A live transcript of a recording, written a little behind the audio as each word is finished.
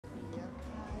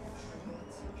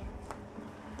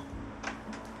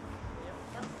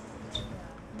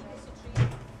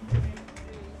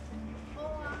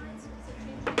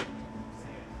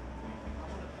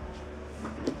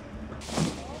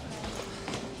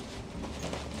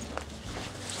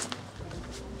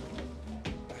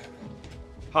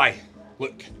Hi,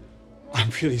 look, I'm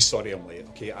really sorry I'm late,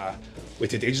 okay? I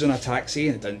waited ages on a taxi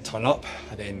and it didn't turn up.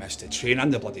 I then missed the train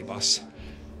and the bloody bus.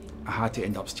 I had to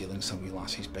end up stealing some wee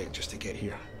lassie's bike just to get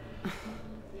here.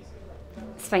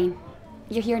 It's fine.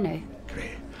 You're here now.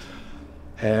 Great.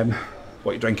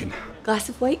 What are you drinking? Glass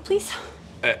of white, please.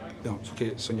 No, it's okay,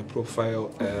 it's on your profile.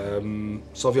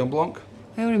 Sauvignon Blanc?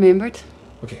 Well remembered.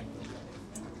 Okay.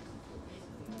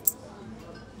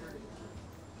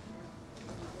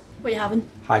 What are you having?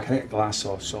 Hi, can I get a glass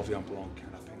of Sauvignon Blanc?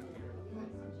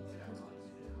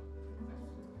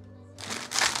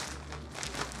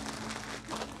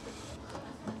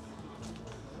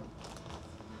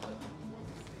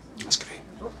 That's great.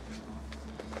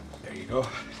 There you go.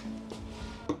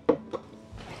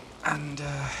 And,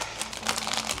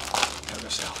 help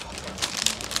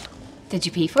yourself. Did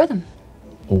you pay for them?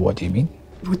 What do you mean?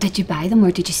 Well, did you buy them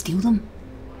or did you steal them?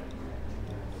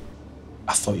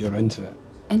 I thought you were into it.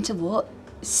 Into what?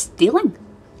 Stealing?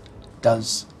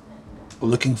 Does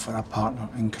looking for a partner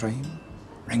in crime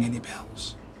ring any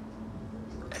bells?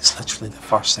 It's literally the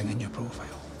first thing in your profile.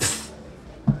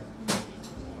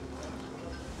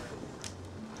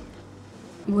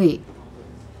 Wait.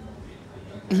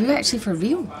 Are you actually for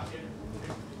real?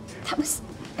 That was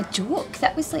a joke.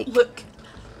 That was like... Look,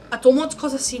 I don't want to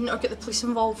cause a scene or get the police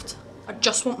involved. I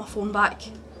just want my phone back.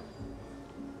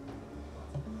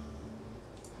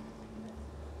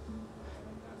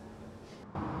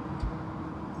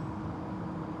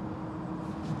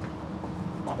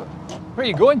 Where are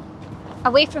you going?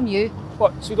 Away from you.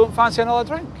 What, so you don't fancy another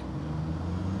drink?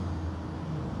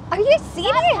 Are you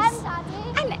serious? That's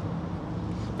him, Daddy.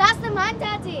 That's the man,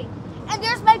 Daddy. And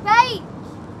there's my bike.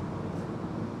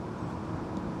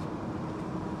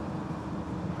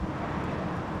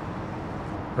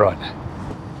 Right.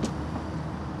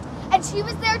 And she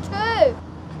was there too.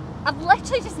 I've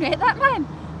literally just met that man.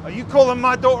 Are you calling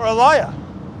my daughter a liar?